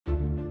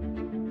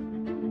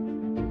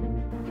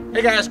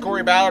Hey guys,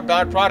 Corey Ballard,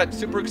 Ballard Products.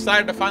 Super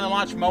excited to finally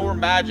launch Mower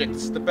MAXX.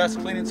 It's the best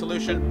cleaning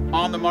solution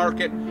on the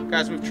market.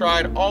 Guys, we've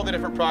tried all the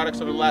different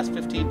products over the last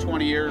 15,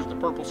 20 years, the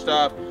purple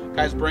stuff.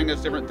 Guys bring us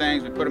different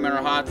things. We put them in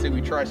our hot seat. We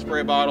try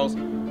spray bottles.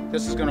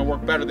 This is gonna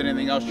work better than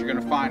anything else you're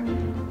gonna find.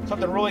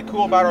 Something really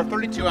cool about our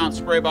 32-ounce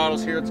spray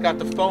bottles here, it's got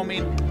the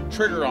foaming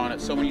trigger on it.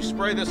 So when you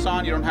spray this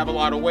on, you don't have a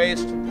lot of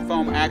waste. The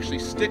foam actually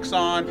sticks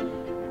on,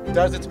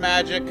 does its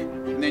magic,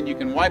 and then you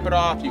can wipe it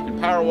off, you can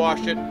power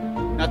wash it.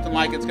 Nothing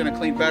like it's gonna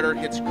clean better. It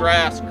hits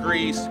grass,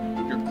 grease,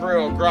 your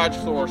grill, garage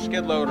floor,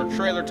 skid loader,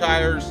 trailer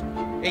tires,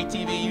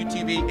 ATV,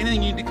 UTV,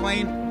 anything you need to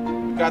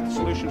clean, we've got the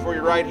solution for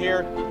you right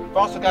here. We've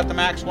also got the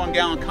MAXX 1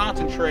 gallon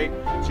concentrate.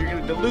 So you're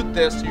gonna dilute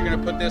this, so you're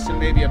gonna put this in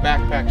maybe a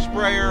backpack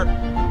sprayer,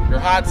 your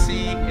hot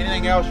seat,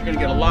 anything else. You're gonna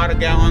get a lot of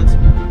gallons,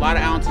 a lot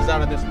of ounces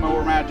out of this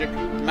Mower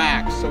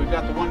MAXX. So we've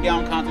got the 1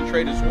 gallon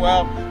concentrate as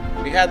well.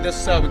 We had this,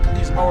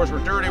 these mowers were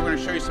dirty. We're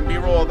gonna show you some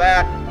B-roll of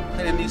that,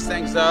 cleaning these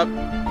things up.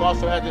 We've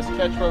also had this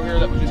catch row here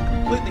that was just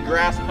completely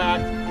grass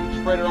packed.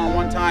 Sprayed it on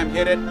one time,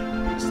 hit it.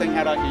 This thing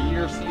had like a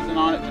year season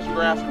on it, just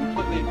grass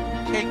completely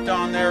caked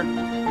on there.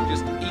 It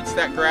just eats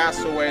that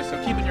grass away.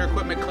 So keeping your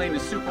equipment clean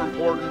is super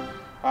important.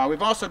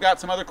 We've also got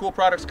some other cool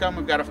products coming.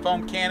 We've got a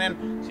foam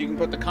cannon, so you can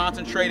put the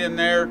concentrate in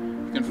there.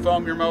 You can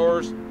foam your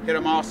mowers, hit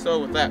them also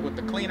with that, with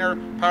the cleaner,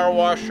 power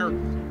washer.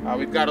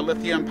 We've got a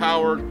lithium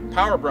powered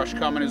power brush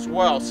coming as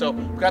well. So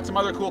we've got some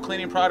other cool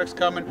cleaning products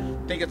coming.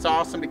 I think it's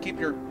awesome to keep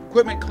your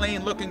equipment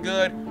clean, looking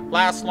good,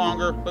 lasts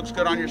longer, looks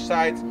good on your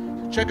sites.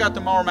 So check out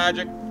the Mower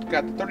MAXX. We've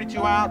got the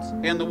 32 ounce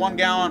and the 1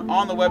 gallon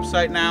on the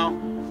website now,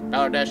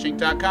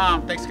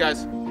 ballard-inc.com. Thanks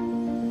guys.